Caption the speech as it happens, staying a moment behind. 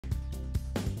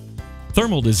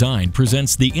Thermal Design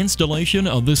presents the installation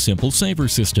of the Simple Saver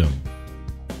system.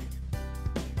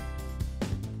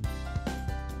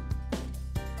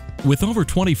 With over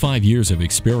 25 years of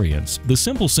experience, the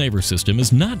Simple Saver system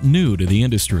is not new to the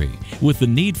industry. With the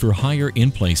need for higher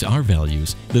in-place R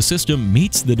values, the system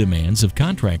meets the demands of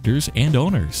contractors and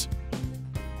owners.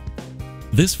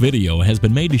 This video has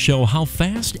been made to show how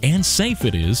fast and safe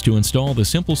it is to install the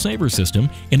Simple Saver system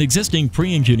in existing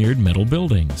pre-engineered metal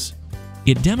buildings.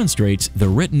 It demonstrates the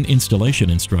written installation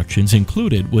instructions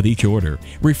included with each order.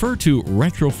 Refer to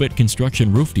Retrofit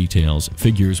Construction Roof Details,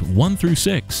 figures 1 through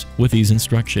 6, with these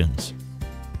instructions.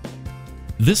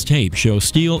 This tape shows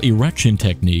steel erection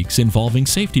techniques involving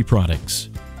safety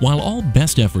products. While all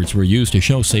best efforts were used to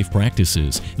show safe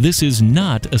practices, this is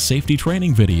not a safety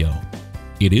training video.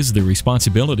 It is the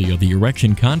responsibility of the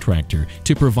erection contractor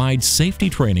to provide safety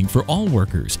training for all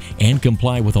workers and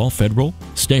comply with all federal,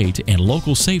 state, and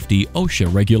local safety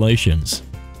OSHA regulations.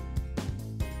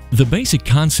 The basic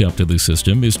concept of the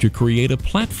system is to create a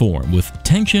platform with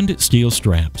tensioned steel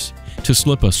straps, to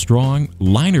slip a strong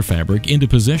liner fabric into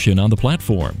position on the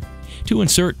platform, to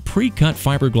insert pre-cut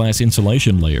fiberglass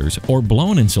insulation layers or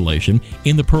blown insulation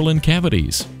in the purlin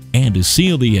cavities, and to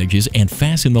seal the edges and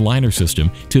fasten the liner system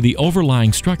to the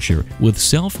overlying structure with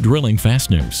self-drilling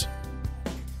fasteners.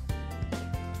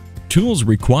 Tools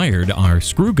required are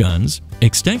screw guns,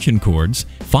 extension cords,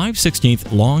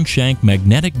 5/16 long shank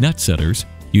magnetic nut setters,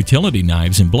 utility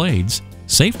knives and blades,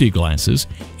 safety glasses,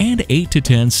 and 8 to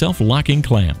 10 self-locking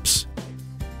clamps.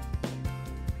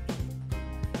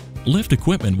 Lift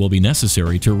equipment will be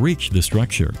necessary to reach the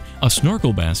structure. A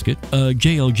snorkel basket, a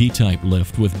JLG-type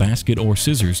lift with basket or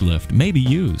scissors lift may be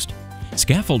used.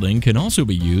 Scaffolding can also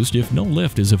be used if no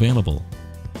lift is available.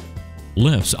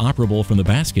 Lifts operable from the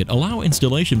basket allow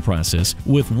installation process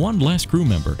with one less crew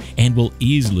member and will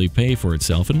easily pay for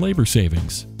itself in labor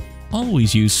savings.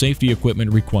 Always use safety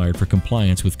equipment required for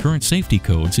compliance with current safety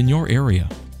codes in your area.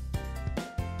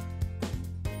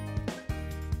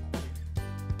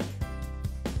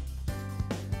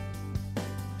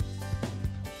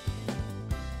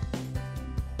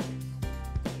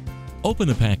 Open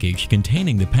the package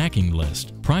containing the packing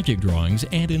list, project drawings,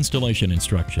 and installation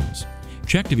instructions.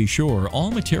 Check to be sure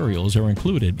all materials are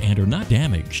included and are not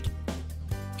damaged.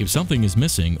 If something is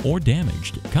missing or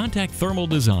damaged, contact Thermal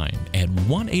Design at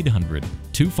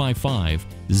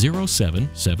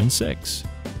 1-800-255-0776.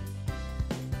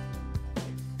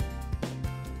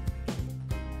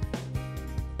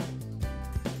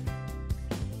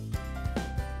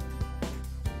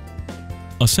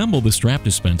 Assemble the strap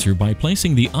dispenser by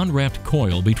placing the unwrapped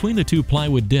coil between the two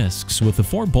plywood discs with the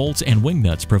 4 bolts and wing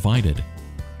nuts provided.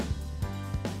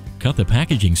 Cut the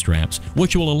packaging straps,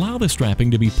 which will allow the strapping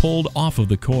to be pulled off of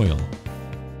the coil.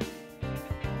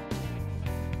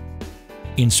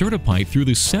 Insert a pipe through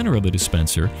the center of the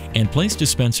dispenser and place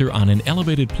dispenser on an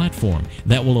elevated platform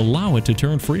that will allow it to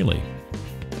turn freely.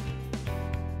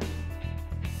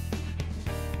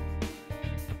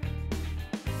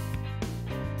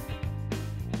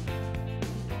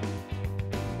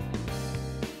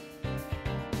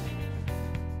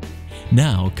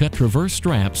 Now cut traverse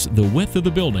straps the width of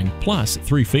the building plus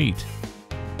 3 feet.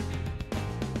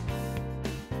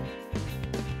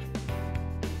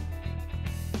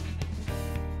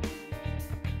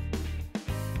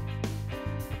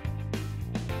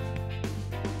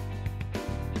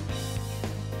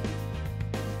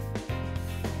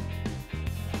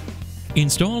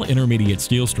 Install intermediate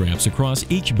steel straps across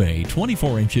each bay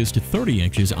 24 inches to 30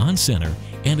 inches on center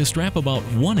and a strap about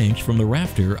 1 inch from the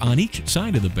rafter on each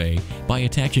side of the bay by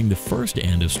attaching the first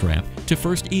end of strap to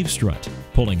first eave strut,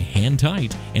 pulling hand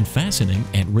tight and fastening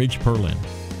at ridge purlin.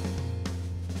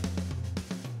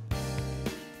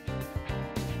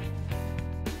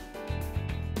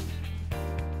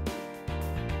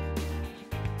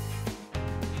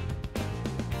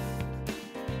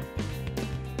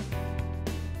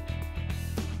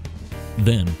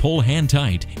 Then pull hand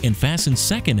tight and fasten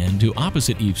second end to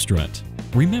opposite eave strut.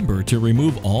 Remember to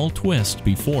remove all twist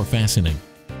before fastening.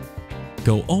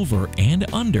 Go over and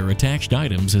under attached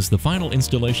items as the final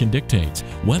installation dictates,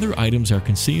 whether items are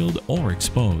concealed or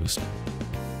exposed.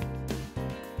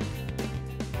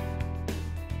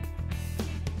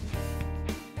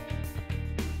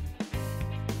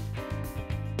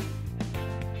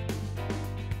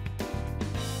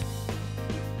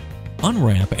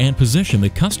 Unwrap and position the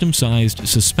custom-sized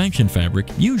suspension fabric,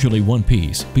 usually one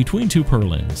piece, between 2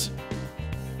 purlins.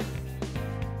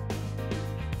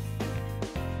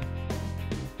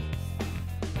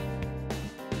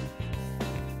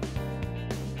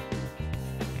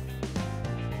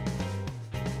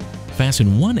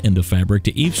 fasten one end of fabric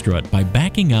to eave strut by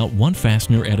backing out one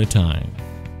fastener at a time.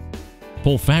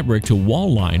 Pull fabric to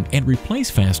wall line and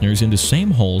replace fasteners into same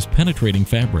holes penetrating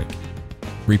fabric.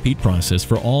 Repeat process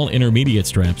for all intermediate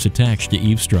straps attached to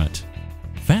eave strut.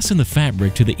 Fasten the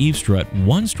fabric to the eave strut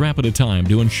one strap at a time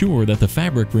to ensure that the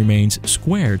fabric remains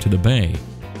square to the bay.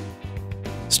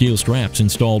 Steel straps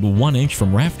installed 1 inch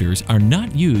from rafters are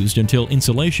not used until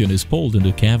insulation is pulled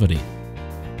into cavity.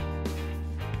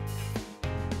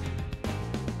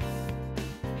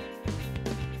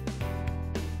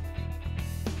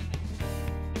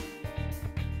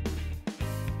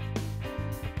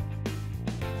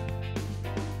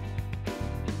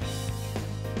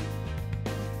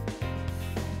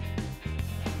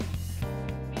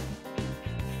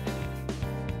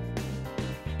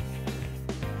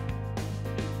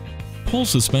 Pull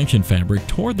suspension fabric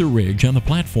toward the ridge on the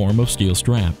platform of steel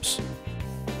straps.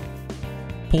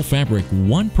 Pull fabric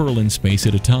one purlin space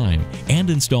at a time and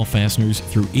install fasteners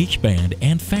through each band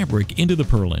and fabric into the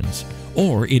purlins,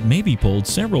 or it may be pulled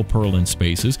several purlin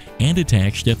spaces and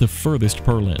attached at the furthest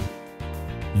purlin.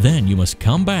 Then you must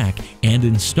come back and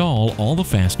install all the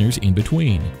fasteners in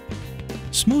between.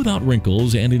 Smooth out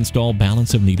wrinkles and install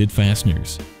balance of needed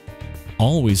fasteners.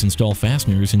 Always install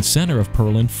fasteners in center of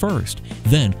purlin first,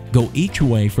 then go each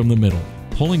way from the middle,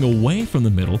 pulling away from the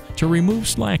middle to remove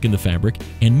slack in the fabric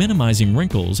and minimizing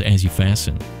wrinkles as you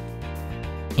fasten.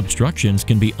 Obstructions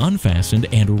can be unfastened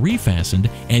and refastened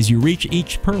as you reach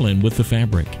each purlin with the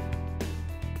fabric.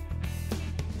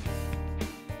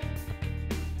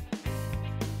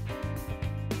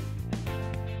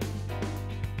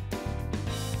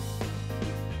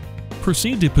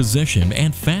 Proceed to position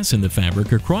and fasten the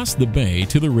fabric across the bay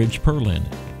to the ridge purlin.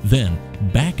 Then,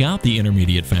 back out the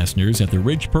intermediate fasteners at the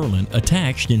ridge purlin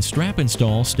attached in strap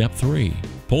install step 3.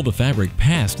 Pull the fabric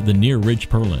past the near ridge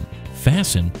purlin,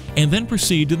 fasten, and then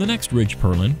proceed to the next ridge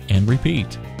purlin and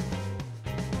repeat.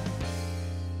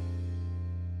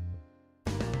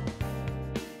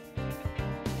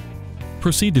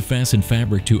 Proceed to fasten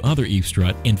fabric to other eave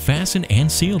strut and fasten and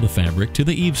seal the fabric to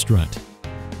the eave strut.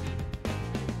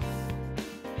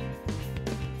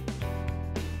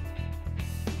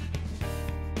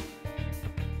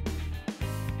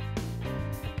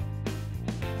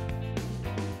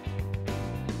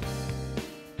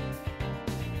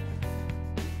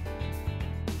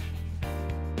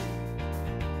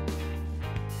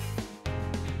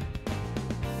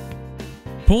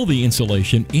 Pull the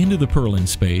insulation into the purlin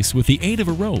space with the aid of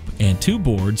a rope and 2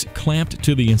 boards clamped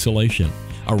to the insulation.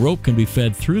 A rope can be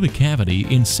fed through the cavity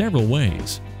in several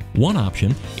ways. One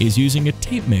option is using a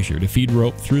tape measure to feed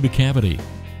rope through the cavity.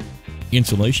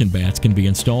 Insulation bats can be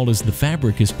installed as the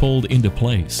fabric is pulled into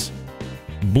place.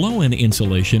 Blow-in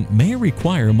insulation may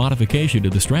require modification to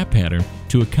the strap pattern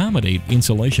to accommodate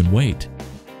insulation weight.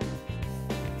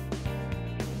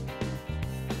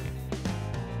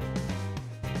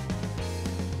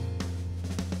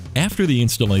 After the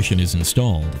installation is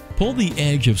installed, pull the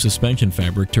edge of suspension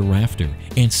fabric to rafter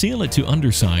and seal it to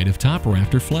underside of top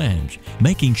rafter flange,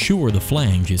 making sure the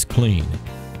flange is clean.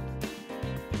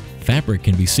 Fabric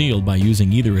can be sealed by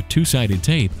using either a 2-sided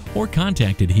tape or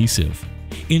contact adhesive.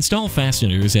 Install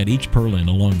fasteners at each purlin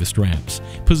along the straps,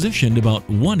 positioned about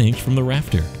 1 inch from the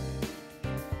rafter.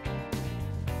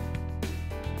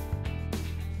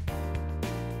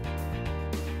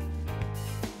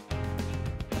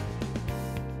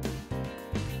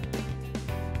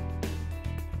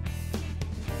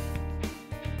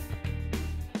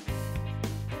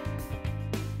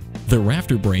 The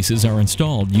rafter braces are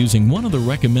installed using one of the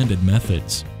recommended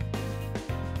methods.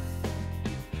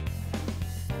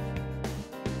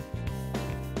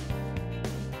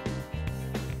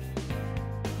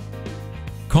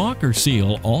 Caulk or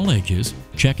seal all edges,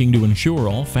 checking to ensure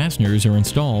all fasteners are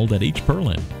installed at each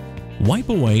purlin. Wipe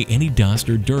away any dust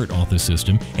or dirt off the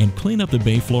system and clean up the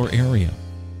bay floor area.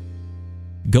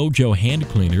 Gojo hand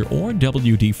cleaner or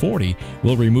WD-40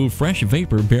 will remove fresh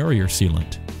vapor barrier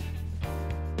sealant.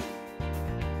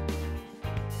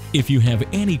 If you have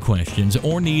any questions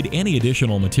or need any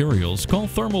additional materials, call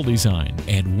Thermal Design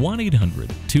at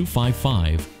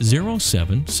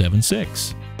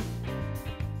 1-800-255-0776.